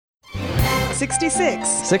66.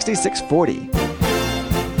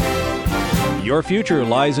 6640. Your future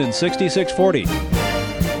lies in 6640.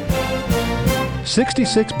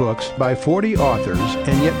 66 books by 40 authors,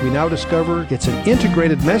 and yet we now discover it's an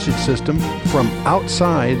integrated message system from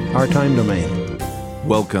outside our time domain.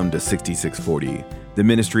 Welcome to 6640, the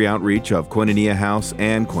ministry outreach of Koinonia House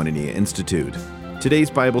and Koinonia Institute.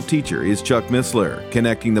 Today's Bible teacher is Chuck Missler,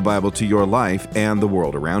 connecting the Bible to your life and the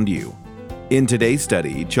world around you. In today's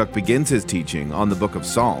study, Chuck begins his teaching on the book of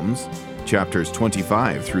Psalms, chapters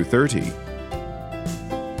 25 through 30.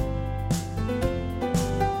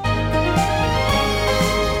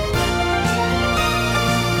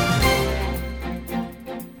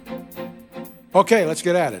 Okay, let's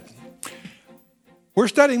get at it. We're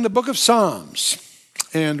studying the book of Psalms,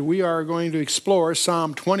 and we are going to explore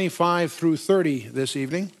Psalm 25 through 30 this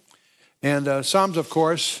evening. And Psalms, of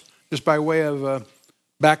course, just by way of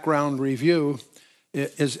background review,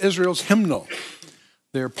 is Israel's hymnal.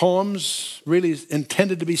 They're poems really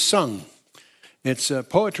intended to be sung. It's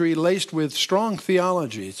poetry laced with strong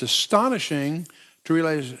theology. It's astonishing to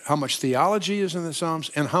realize how much theology is in the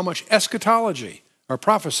Psalms and how much eschatology or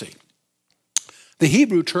prophecy. The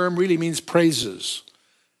Hebrew term really means praises,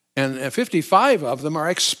 and 55 of them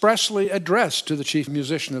are expressly addressed to the chief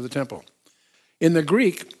musician of the temple. In the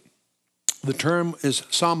Greek, the term is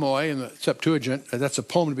psalmoi in the Septuagint. That's a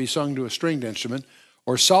poem to be sung to a stringed instrument,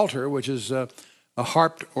 or psalter, which is a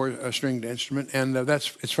harp or a stringed instrument, and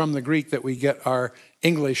it's from the Greek that we get our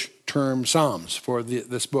English term psalms for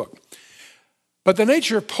this book. But the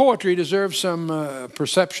nature of poetry deserves some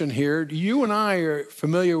perception here. You and I are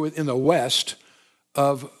familiar with, in the West,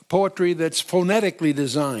 of poetry that's phonetically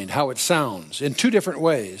designed, how it sounds, in two different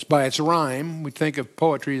ways. By its rhyme, we think of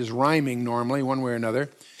poetry as rhyming normally, one way or another,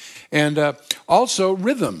 and also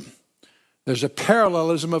rhythm. There's a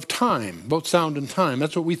parallelism of time, both sound and time.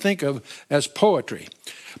 That's what we think of as poetry,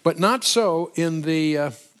 but not so in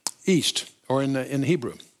the East or in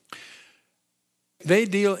Hebrew. They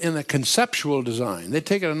deal in a conceptual design. They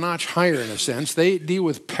take it a notch higher in a sense. They deal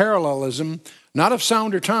with parallelism, not of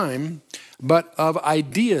sound or time, but of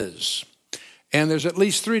ideas. And there's at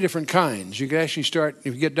least three different kinds. You can actually start,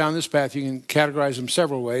 if you get down this path, you can categorize them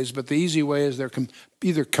several ways, but the easy way is they're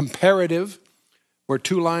either comparative, where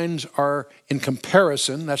two lines are in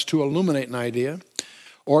comparison, that's to illuminate an idea,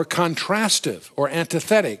 or contrastive, or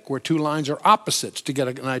antithetic, where two lines are opposites to get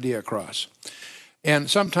an idea across. And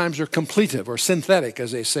sometimes they're completive, or synthetic,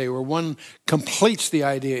 as they say, where one completes the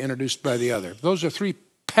idea introduced by the other. Those are three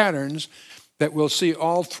patterns that we'll see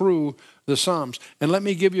all through the Psalms. And let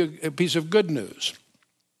me give you a piece of good news.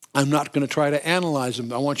 I'm not going to try to analyze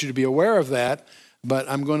them. I want you to be aware of that, but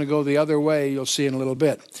I'm going to go the other way. You'll see in a little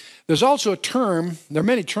bit. There's also a term, there are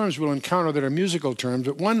many terms we'll encounter that are musical terms,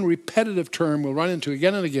 but one repetitive term we'll run into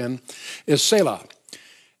again and again is Selah.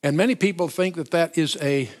 And many people think that that is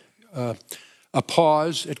a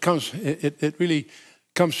pause. It really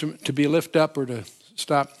comes from to be lift up or to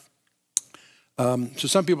stop. So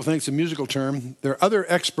some people think it's a musical term. There are other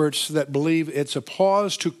experts that believe it's a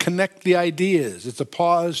pause to connect the ideas. It's a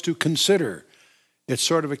pause to consider. It's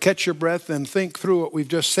sort of a catch your breath and think through what we've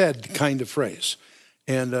just said kind of phrase.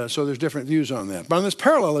 And so there's different views on that. But on this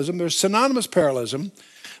parallelism, there's synonymous parallelism.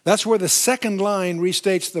 That's where the second line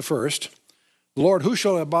restates the first. Lord, who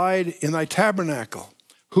shall abide in thy tabernacle?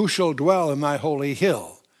 Who shall dwell in thy holy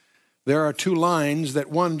hill? There are two lines that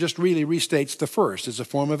one just really restates the first. It's a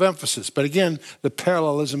form of emphasis. But again, the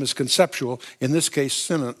parallelism is conceptual, in this case,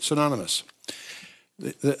 synonymous.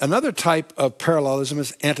 Another type of parallelism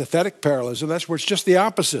is antithetic parallelism. That's where it's just the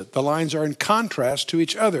opposite. The lines are in contrast to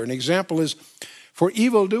each other. An example is, for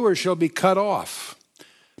evildoers shall be cut off,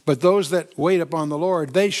 but those that wait upon the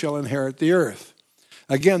Lord, they shall inherit the earth.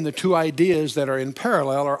 Again, the two ideas that are in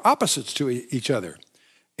parallel are opposites to each other.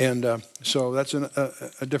 And so that's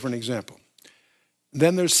a different example.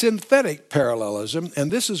 Then there's synthetic parallelism, and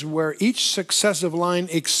this is where each successive line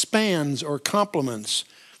expands or complements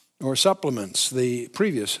or supplements the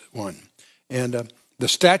previous one. And the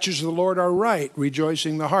statutes of the Lord are right,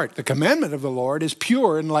 rejoicing the heart. The commandment of the Lord is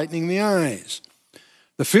pure, enlightening the eyes.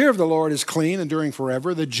 The fear of the Lord is clean, enduring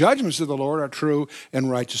forever. The judgments of the Lord are true and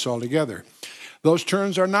righteous altogether. Those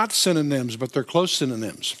terms are not synonyms, but they're close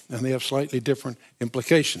synonyms, and they have slightly different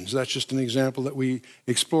implications. That's just an example that we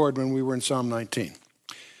explored when we were in Psalm 19.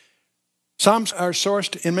 Psalms are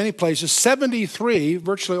sourced in many places. 73,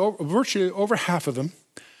 virtually over half of them,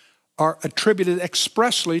 are attributed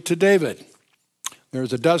expressly to David.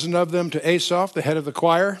 There's a dozen of them to Asaph, the head of the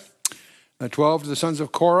choir, 12 to the sons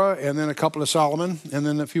of Korah, and then a couple to Solomon, and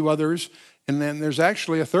then a few others. And then there's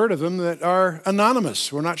actually a third of them that are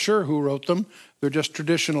anonymous. We're not sure who wrote them. They're just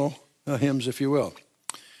traditional hymns, if you will.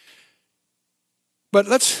 But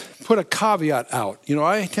let's put a caveat out. You know,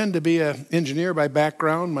 I tend to be an engineer by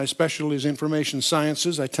background. My specialty is information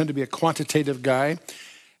sciences. I tend to be a quantitative guy.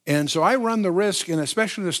 And so I run the risk, and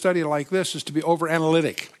especially in a study like this, is to be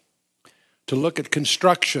over-analytic, to look at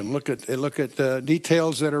construction, look at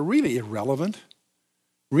details that are really irrelevant,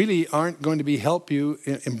 really aren't going to help you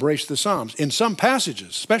embrace the Psalms. In some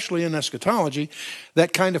passages, especially in eschatology,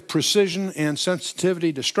 that kind of precision and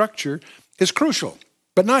sensitivity to structure is crucial,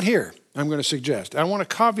 but not here, I'm going to suggest. I want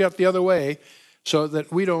to caveat the other way so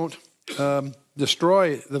that we don't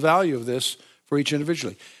destroy the value of this for each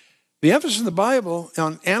individually. The emphasis in the Bible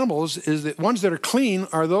on animals is that ones that are clean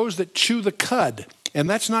are those that chew the cud. And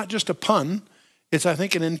that's not just a pun. It's, I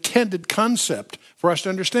think, an intended concept for us to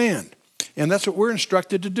understand. And that's what we're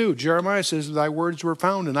instructed to do. Jeremiah says, thy words were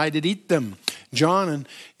found, and I did eat them. John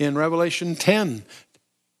in Revelation 10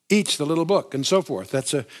 eats the little book, and so forth.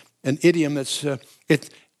 That's an idiom that's...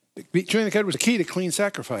 chewing the cud was a key to clean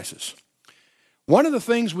sacrifices. One of the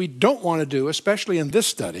things we don't want to do, especially in this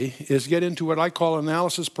study, is get into what I call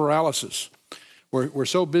analysis paralysis. We're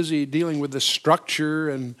so busy dealing with the structure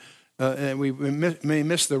and we may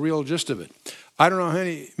miss the real gist of it. I don't know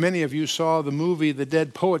how many of you saw the movie The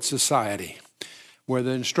Dead Poets Society, where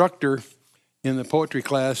the instructor in the poetry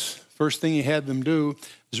class, first thing he had them do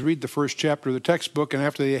is read the first chapter of the textbook, and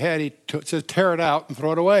after they had, he said, tear it out and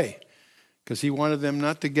throw it away, because he wanted them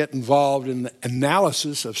not to get involved in the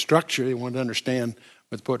analysis of structure. They wanted to understand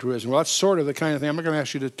what the poetry is. Well, that's sort of the kind of thing. I'm not going to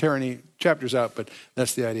ask you to tear any chapters out, but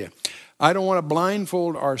that's the idea. I don't want to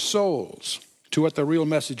blindfold our souls to what the real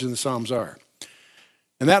message in the Psalms are.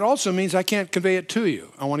 And that also means I can't convey it to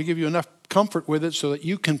you. I want to give you enough comfort with it so that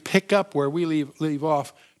you can pick up where we leave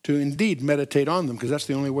off to indeed meditate on them, because that's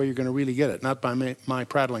the only way you're going to really get it, not by my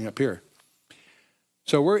prattling up here.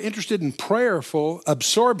 So we're interested in prayerful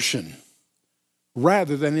absorption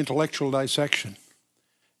rather than intellectual dissection.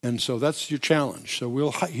 And so that's your challenge. So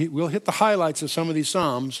we'll hit the highlights of some of these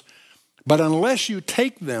Psalms, but unless you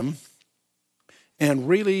take them and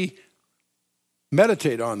really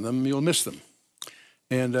meditate on them, you'll miss them.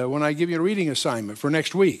 And when I give you a reading assignment for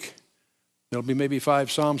next week, there'll be maybe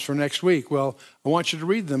 5 Psalms for next week. Well, I want you to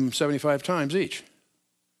read them 75 times each.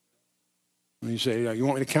 And you say, you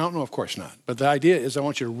want me to count? No, of course not. But the idea is I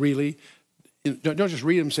want you to really, don't just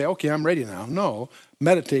read them and say, okay, I'm ready now. No,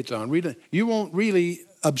 meditate on, read it. You won't really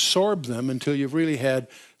absorb them until you've really had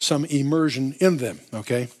some immersion in them,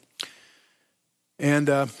 okay? And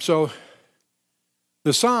so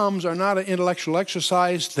the Psalms are not an intellectual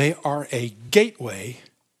exercise. They are a gateway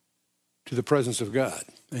to the presence of God,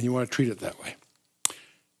 and you want to treat it that way.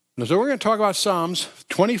 Now, so we're going to talk about Psalms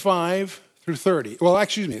 25 through 30. Well,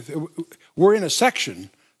 excuse me, we're in a section,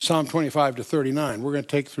 Psalm 25 to 39. We're going to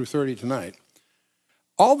take through 30 tonight.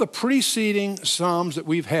 All the preceding Psalms that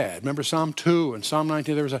we've had, remember Psalm 2 and Psalm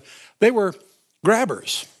 19, they were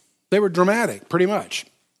grabbers. They were dramatic, pretty much.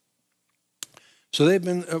 So they've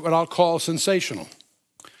been what I'll call sensational.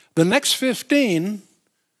 The next 15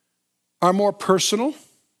 are more personal.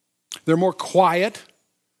 They're more quiet.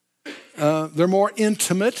 They're more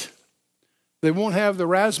intimate. They won't have the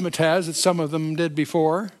razzmatazz that some of them did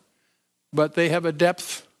before, but they have a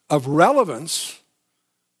depth of relevance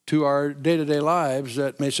to our day-to-day lives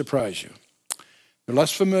that may surprise you. They're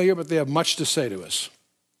less familiar, but they have much to say to us.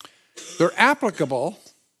 They're applicable.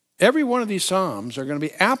 Every one of these Psalms are going to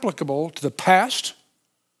be applicable to the past,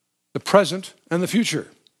 the present, and the future.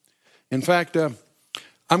 In fact,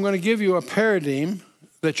 I'm going to give you a paradigm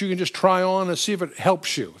that you can just try on and see if it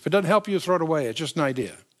helps you. If it doesn't help you, throw it away. It's just an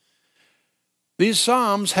idea. These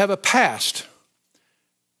Psalms have a past.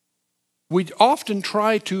 We often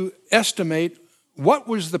try to estimate what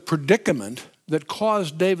was the predicament that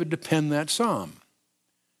caused David to pen that psalm.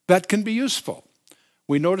 That can be useful.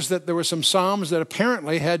 We notice that there were some Psalms that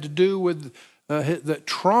apparently had to do with the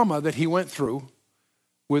trauma that he went through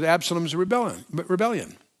with Absalom's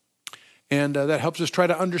rebellion. And that helps us try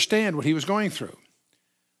to understand what he was going through.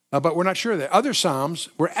 But we're not sure that. Other Psalms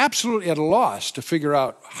were absolutely at a loss to figure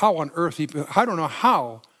out how on earth I don't know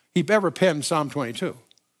how he ever penned Psalm 22.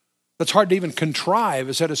 That's hard to even contrive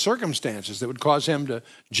a set of circumstances that would cause him to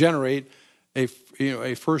generate a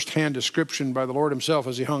first-hand description by the Lord himself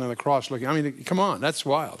as he hung on the cross looking. I mean, come on, that's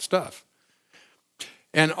wild stuff.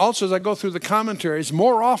 And also, as I go through the commentaries,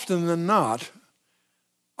 more often than not,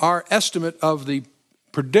 our estimate of the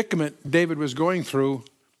predicament David was going through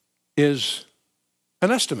is an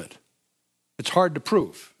estimate. It's hard to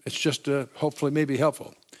prove. It's just hopefully maybe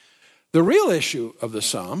helpful. The real issue of the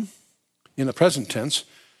psalm, in the present tense,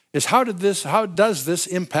 is how does this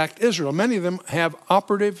impact Israel? Many of them have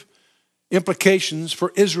operative implications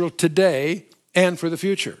for Israel today and for the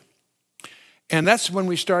future. And that's when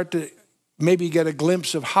we start to maybe get a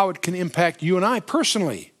glimpse of how it can impact you and I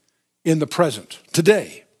personally in the present,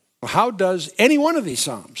 today. How does any one of these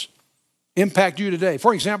Psalms impact you today?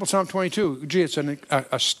 For example, Psalm 22, gee, it's an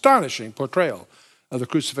astonishing portrayal of the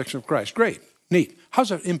crucifixion of Christ. Great, neat. How does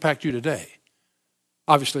that impact you today?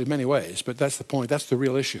 Obviously, in many ways, but that's the point. That's the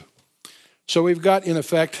real issue. So we've got, in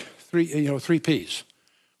effect, three P's.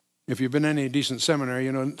 If you've been in any decent seminary,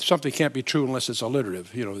 you know, something can't be true unless it's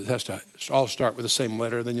alliterative. You know, it has to all start with the same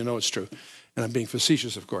letter, then you know it's true. And I'm being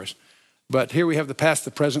facetious, of course. But here we have the past,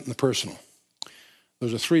 the present, and the personal.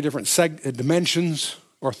 Those are three different dimensions,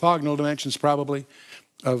 orthogonal dimensions probably,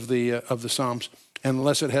 of the Psalms. And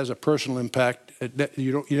unless it has a personal impact,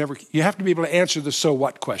 you have to be able to answer the so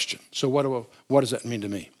what question. So what does that mean to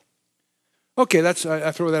me? Okay,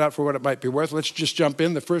 I throw that out for what it might be worth. Let's just jump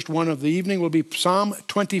in. The first one of the evening will be Psalm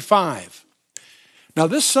 25. Now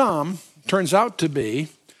this psalm turns out to be,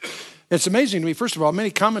 it's amazing to me, first of all,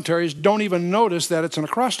 many commentaries don't even notice that it's an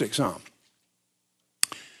acrostic psalm.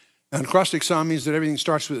 An acrostic psalm means that everything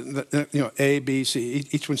starts with, A, B, C.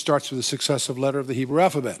 Each one starts with a successive letter of the Hebrew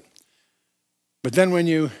alphabet. But then when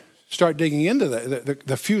you start digging into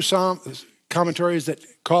the few commentaries that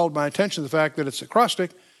called my attention to the fact that it's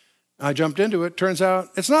acrostic, I jumped into it. Turns out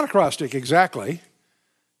it's not acrostic exactly.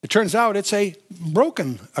 It turns out it's a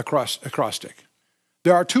broken acrostic.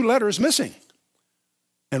 There are two letters missing.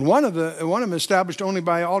 And one of them established only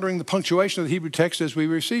by altering the punctuation of the Hebrew text as we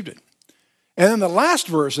received it. And then the last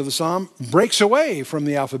verse of the psalm breaks away from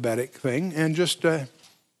the alphabetic thing and just it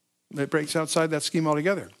breaks outside that scheme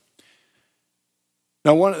altogether.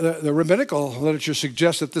 Now, the rabbinical literature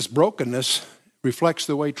suggests that this brokenness reflects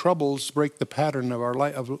the way troubles break the pattern of our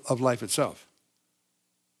of life itself.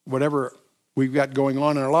 Whatever we've got going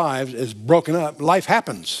on in our lives is broken up. Life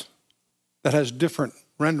happens. That has different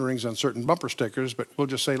renderings on certain bumper stickers, but we'll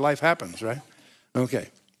just say life happens, right? Okay.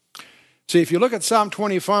 See, if you look at Psalm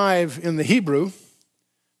 25 in the Hebrew,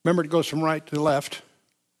 remember it goes from right to left.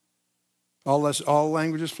 All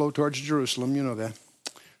languages flow towards Jerusalem. You know that.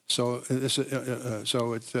 So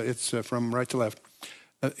it's from right to left.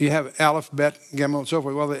 You have Aleph, Bet, Gimel, and so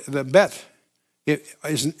forth. Well, the Bet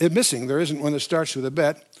is missing. There isn't one that starts with a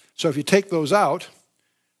Bet. So if you take those out,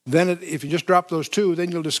 then if you just drop those two,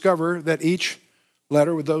 then you'll discover that each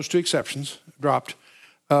letter, with those two exceptions dropped,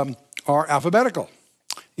 are alphabetical.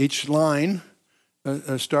 Each line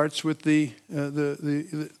starts with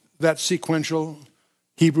that sequential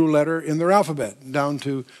Hebrew letter in their alphabet, down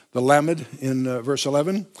to the Lamed in verse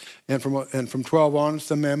 11, and from 12 on, it's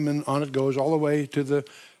the Mem, and on it goes all the way to the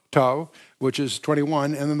Tau, which is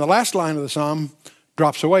 21, and then the last line of the psalm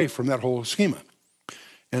drops away from that whole schema.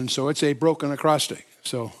 And so it's a broken acrostic.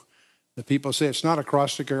 So the people say it's not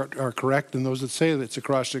acrostic are correct, and those that say that it's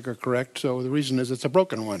acrostic are correct. So the reason is it's a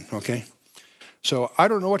broken one, okay? So I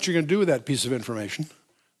don't know what you're going to do with that piece of information,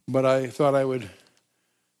 but I thought I would.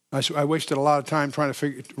 I wasted a lot of time trying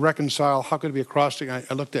to reconcile how could it be acrostic.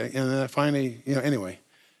 I looked at it, and then finally, anyway,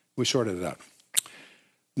 we sorted it out.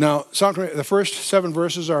 Now, Psalm 20, the first 7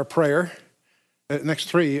 verses are prayer. The next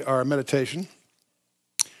 3 are meditation.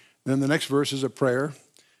 Then the next verse is a prayer.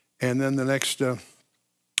 And then the next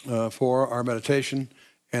 4 are meditation.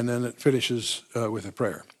 And then it finishes with a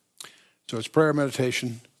prayer. So it's prayer,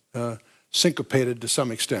 meditation, syncopated to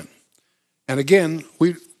some extent. And again,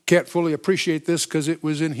 we can't fully appreciate this because it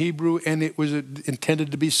was in Hebrew and it was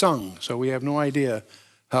intended to be sung. So we have no idea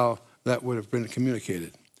how that would have been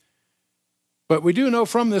communicated. But we do know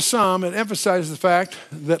from this psalm, it emphasizes the fact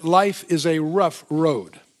that life is a rough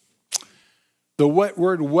road. The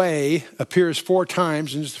word way appears 4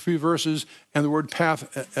 times in just a few verses, and the word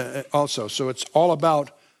path also. So it's all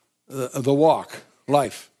about the walk,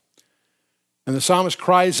 life. And the psalmist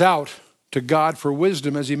cries out to God for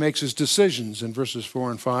wisdom as he makes his decisions in verses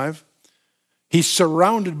 4 and 5. He's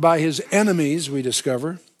surrounded by his enemies, we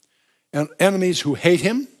discover, and enemies who hate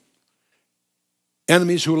him,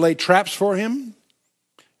 enemies who lay traps for him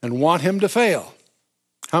and want him to fail.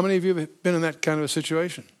 How many of you have been in that kind of a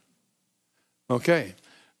situation? Okay.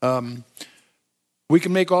 We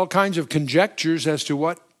can make all kinds of conjectures as to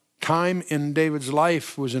what time in David's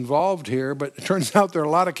life was involved here, but it turns out there are a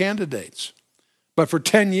lot of candidates. But for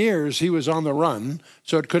 10 years, he was on the run,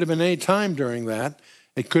 so it could have been any time during that.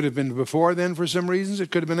 It could have been before then for some reasons.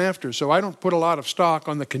 It could have been after. So I don't put a lot of stock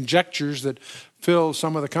on the conjectures that fill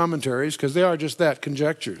some of the commentaries because they are just that,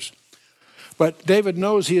 conjectures. But David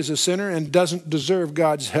knows he is a sinner and doesn't deserve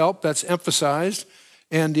God's help. That's emphasized.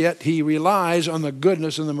 And yet he relies on the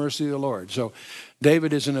goodness and the mercy of the Lord. So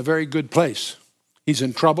David is in a very good place. He's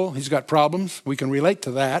in trouble. He's got problems. We can relate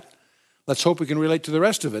to that. let's hope we can relate to the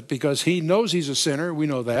rest of it, because he knows he's a sinner. We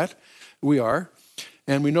know that. We are.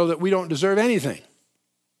 And we know that we don't deserve anything.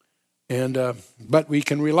 But we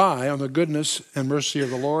can rely on the goodness and mercy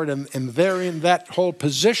of the Lord. And therein, that whole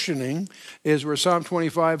positioning is where Psalm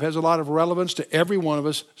 25 has a lot of relevance to every one of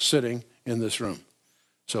us sitting in this room.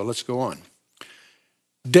 So let's go on.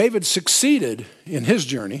 David succeeded in his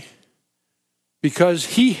journey because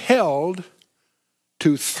he held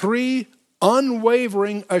to 3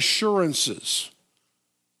 unwavering assurances.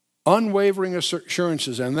 Unwavering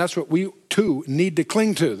assurances, and that's what we too need to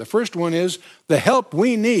cling to. The first one is the help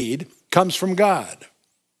we need comes from God.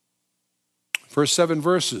 First 7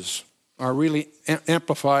 verses are really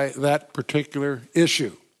amplify that particular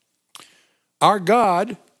issue. Our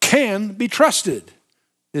God can be trusted,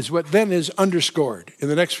 is what then is underscored in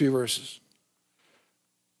the next few verses.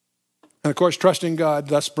 And of course, trusting God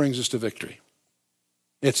thus brings us to victory.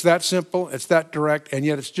 It's that simple, it's that direct, and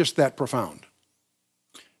yet it's just that profound.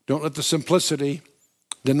 Don't let the simplicity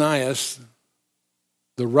deny us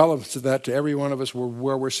the relevance of that to every one of us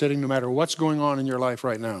where we're sitting, no matter what's going on in your life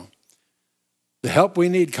right now. The help we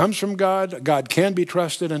need comes from God. God can be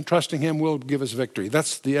trusted, and trusting him will give us victory.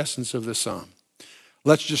 That's the essence of this psalm.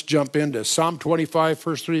 Let's just jump into Psalm 25,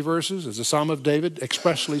 first 3 verses. It's a psalm of David,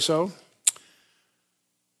 expressly so.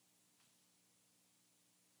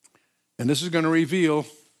 And this is going to reveal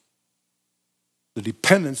the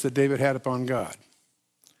dependence that David had upon God.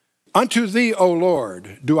 Unto thee, O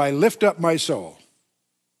Lord, do I lift up my soul.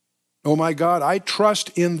 O my God, I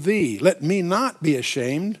trust in thee. Let me not be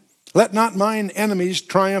ashamed. Let not mine enemies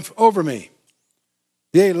triumph over me.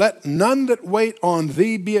 Yea, let none that wait on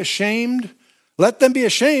thee be ashamed. Let them be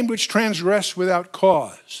ashamed which transgress without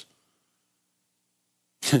cause.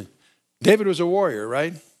 David was a warrior,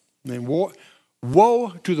 right? Woe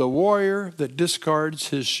to the warrior that discards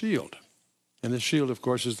his shield. And his shield, of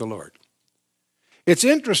course, is the Lord. It's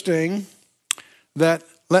interesting that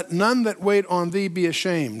let none that wait on thee be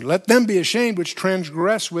ashamed. Let them be ashamed which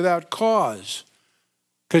transgress without cause.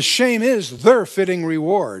 Because shame is their fitting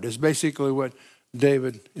reward, is basically what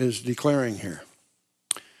David is declaring here.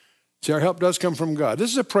 See, our help does come from God.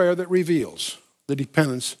 This is a prayer that reveals the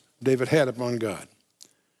dependence David had upon God.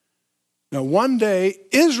 Now, one day,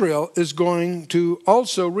 Israel is going to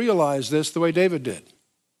also realize this the way David did.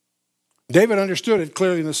 David understood it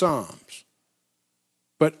clearly in the Psalms.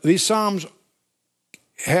 But these Psalms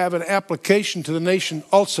have an application to the nation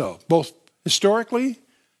also, both historically,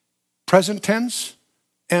 present tense,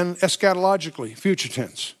 and eschatologically, future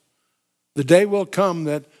tense. The day will come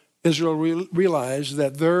that Israel realize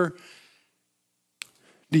that their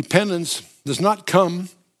dependence does not come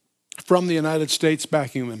from the United States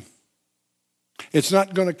backing them. It's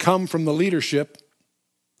not going to come from the leadership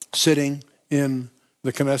sitting in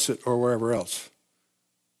the Knesset or wherever else.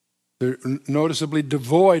 They're noticeably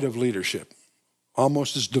devoid of leadership,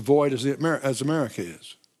 almost as devoid as America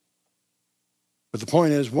is. But the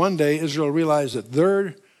point is, one day Israel realized that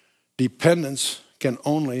their dependence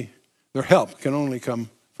their help can only come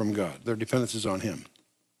from God. Their dependence is on him.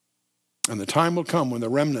 And the time will come when the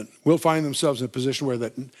remnant will find themselves in a position where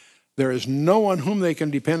there is no one whom they can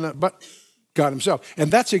depend on but God himself. And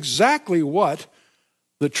that's exactly what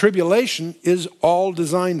the tribulation is all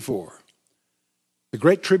designed for. The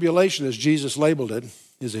Great Tribulation, as Jesus labeled it,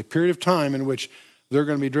 is a period of time in which they're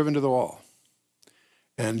going to be driven to the wall.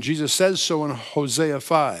 And Jesus says so in Hosea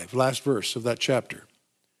 5, last verse of that chapter.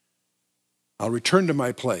 I'll return to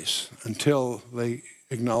my place until they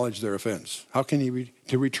acknowledge their offense. How can he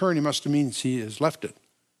to return? He must mean he has left it.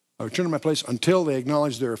 I'll return to my place until they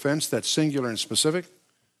acknowledge their offense. That's singular and specific.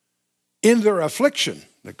 In their affliction,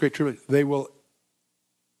 the great tribulation, they will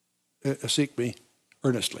seek me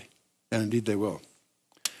earnestly. And indeed they will.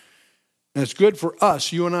 And it's good for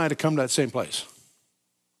us, you and I, to come to that same place.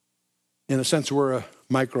 In a sense, we're a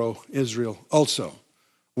micro-Israel also.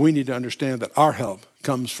 We need to understand that our help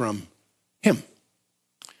comes from him.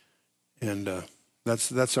 And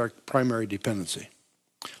that's our primary dependency.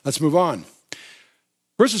 Let's move on.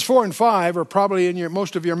 Verses 4 and 5 are probably in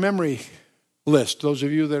most of your memory list. Those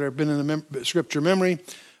of you that have been in the scripture memory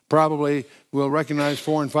probably will recognize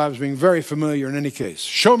 4 and 5 as being very familiar in any case.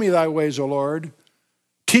 Show me thy ways, O Lord.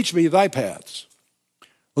 Teach me thy paths.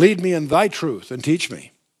 Lead me in thy truth and teach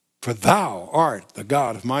me. For thou art the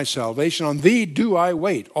God of my salvation. On thee do I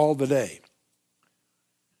wait all the day.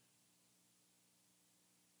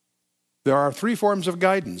 There are 3 forms of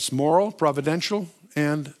guidance: moral, providential,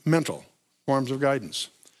 and mental forms of guidance.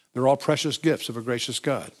 They're all precious gifts of a gracious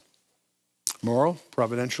God. Moral,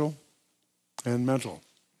 providential, and mental.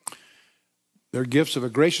 They're gifts of a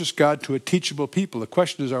gracious God to a teachable people. The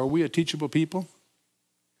question is, are we a teachable people?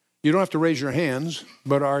 You don't have to raise your hands,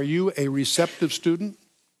 but are you a receptive student?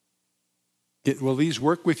 Will these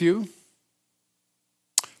work with you?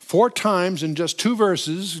 4 times in just 2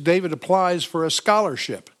 verses, David applies for a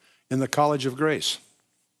scholarship in the College of Grace,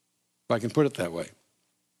 if I can put it that way.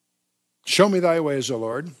 Show me thy ways, O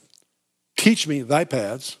Lord. Teach me thy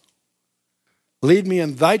paths. Lead me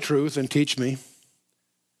in thy truth and teach me.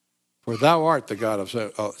 For thou art the God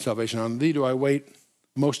of salvation. On thee do I wait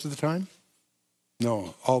most of the time?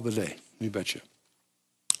 No, all the day. You betcha.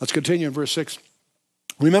 Let's continue in verse 6.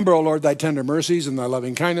 Remember, O Lord, thy tender mercies and thy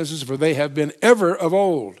loving kindnesses, for they have been ever of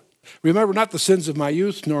old. Remember not the sins of my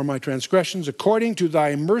youth, nor my transgressions. According to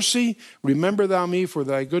thy mercy, remember thou me for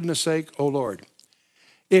thy goodness' sake, O Lord.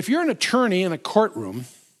 If you're an attorney in a courtroom,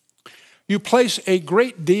 you place a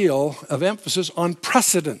great deal of emphasis on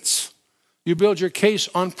precedents. You build your case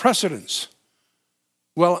on precedents.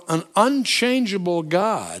 Well, an unchangeable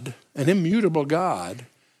God, an immutable God,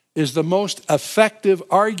 is the most effective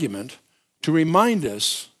argument to remind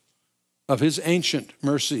us of his ancient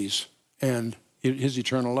mercies and his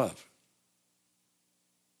eternal love.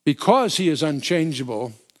 Because he is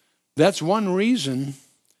unchangeable, that's one reason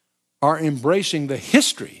our embracing the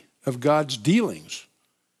history of God's dealings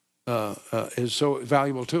is so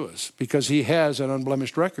valuable to us, because he has an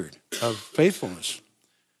unblemished record of faithfulness,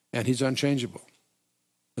 and he's unchangeable.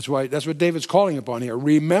 That's what David's calling upon here.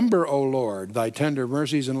 Remember, O Lord, thy tender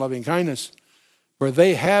mercies and loving kindness, for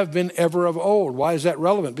they have been ever of old. Why is that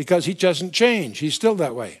relevant? Because he doesn't change. He's still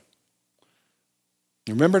that way.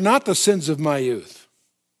 Remember not the sins of my youth.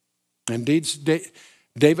 Indeed,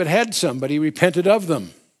 David had some, but he repented of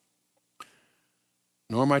them.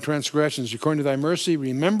 Nor my transgressions. According to thy mercy,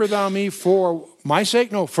 remember thou me for my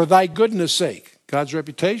sake? No, for thy goodness' sake. God's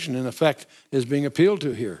reputation, in effect, is being appealed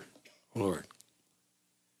to here, Lord.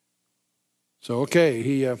 So, okay,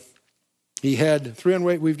 he had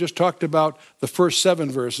 308. We've just talked about the first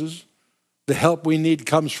 7 verses. The help we need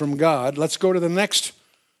comes from God. Let's go to the next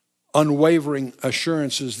unwavering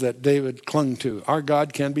assurances that David clung to. Our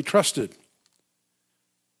God can be trusted.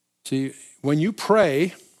 See, when you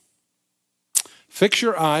pray, fix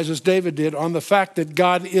your eyes, as David did, on the fact that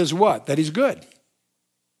God is what? That he's good.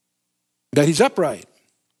 That he's upright.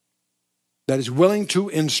 That he's willing to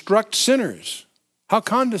instruct sinners. How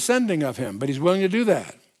condescending of him, but he's willing to do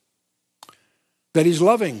that. That he's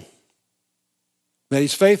loving. That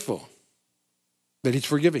he's faithful. That he's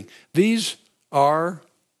forgiving. These are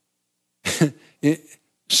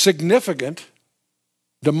significant,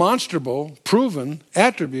 demonstrable, proven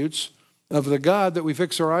attributes of the God that we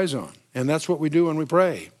fix our eyes on. And that's what we do when we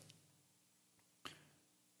pray.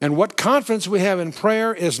 And what confidence we have in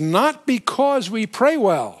prayer is not because we pray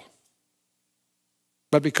well,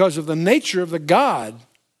 but because of the nature of the God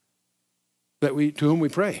to whom we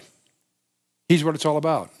pray. He's what it's all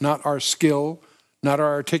about. Not our skill, not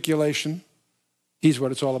our articulation. He's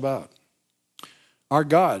what it's all about. Our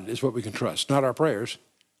God is what we can trust, not our prayers.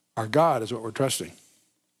 Our God is what we're trusting.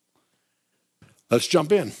 Let's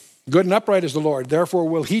jump in. Good and upright is the Lord. Therefore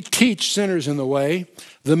will he teach sinners in the way.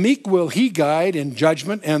 The meek will he guide in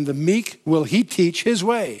judgment, and the meek will he teach his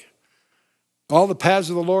way. All the paths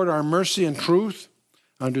of the Lord are mercy and truth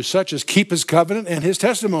unto such as keep his covenant and his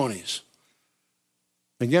testimonies.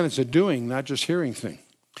 Again, it's a doing, not just hearing thing.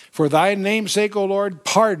 For thy name's sake, O Lord,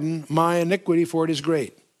 pardon my iniquity, for it is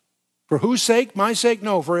great. For whose sake? My sake?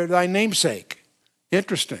 No, for thy name's sake.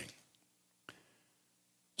 Interesting.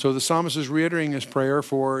 So the psalmist is reiterating his prayer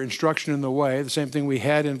for instruction in the way, the same thing we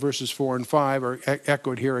had in verses 4 and 5 are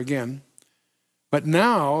echoed here again. But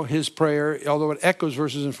now his prayer, although it echoes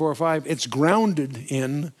verses in 4 or 5, it's grounded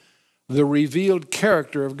in the revealed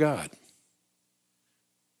character of God.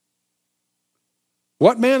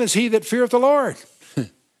 What man is he that feareth the Lord?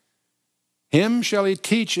 Him shall he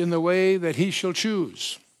teach in the way that he shall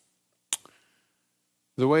choose.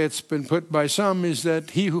 The way it's been put by some is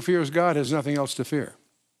that he who fears God has nothing else to fear.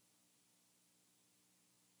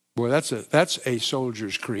 Boy, that's a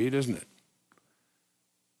soldier's creed, isn't it?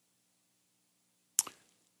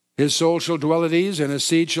 His soul shall dwell at ease, and his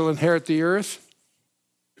seed shall inherit the earth.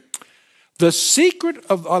 The secret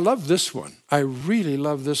of, I love this one. I really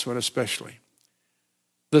love this one especially.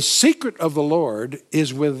 The secret of the Lord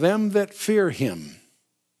is with them that fear him,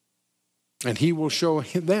 and he will show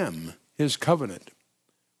them his covenant.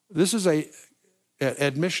 This is an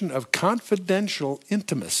admission of confidential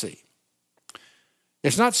intimacy.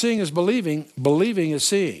 It's not seeing is believing, believing is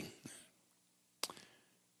seeing.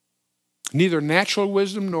 Neither natural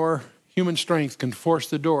wisdom nor human strength can force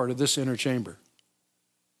the door to this inner chamber.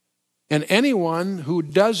 And anyone who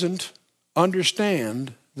doesn't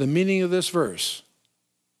understand the meaning of this verse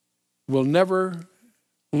will never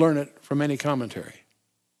learn it from any commentary.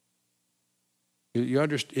 You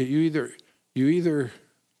either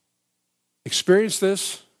experience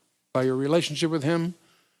this by your relationship with him,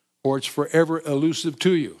 or it's forever elusive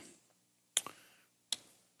to you.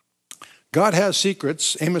 God has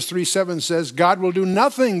secrets. Amos 3:7 says, God will do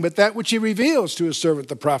nothing but that which he reveals to his servant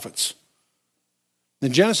the prophets.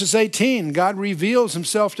 In Genesis 18, God reveals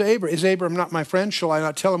himself to Abraham. Is Abraham not my friend? Shall I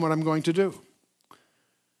not tell him what I'm going to do?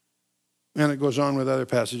 And it goes on with other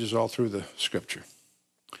passages all through the scripture.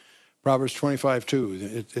 Proverbs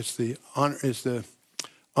 25:2. It's the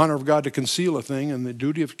honor of God to conceal a thing and the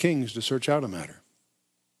duty of kings to search out a matter.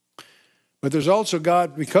 But there's also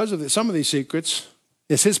God, because of some of these secrets,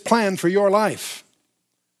 it's his plan for your life.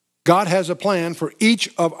 God has a plan for each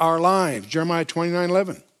of our lives. Jeremiah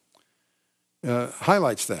 29:11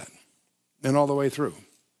 highlights that, and all the way through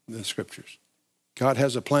the scriptures. God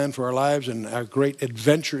has a plan for our lives, and our great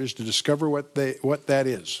adventure is to discover what that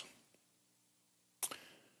is.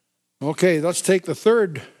 Okay, let's take the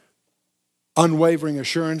third unwavering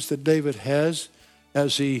assurance that David has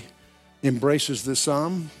as he embraces this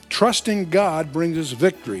psalm. Trusting God brings us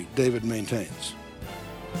victory, David maintains.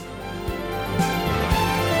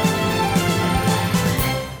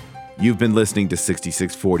 You've been listening to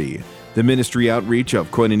 6640, the ministry outreach of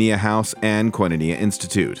Koinonia House and Koinonia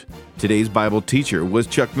Institute. Today's Bible teacher was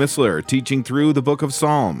Chuck Missler, teaching through the book of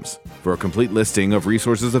Psalms. For a complete listing of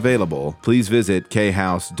resources available, please visit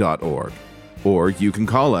khouse.org. Or you can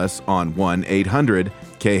call us on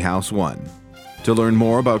 1-800-KHOUSE-1. To learn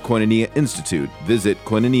more about Koinonia Institute, visit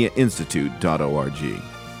koinoniainstitute.org.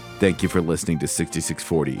 Thank you for listening to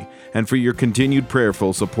 6640 and for your continued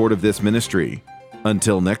prayerful support of this ministry.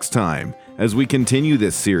 Until next time, as we continue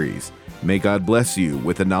this series, may God bless you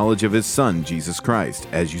with the knowledge of his Son, Jesus Christ,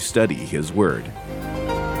 as you study his Word.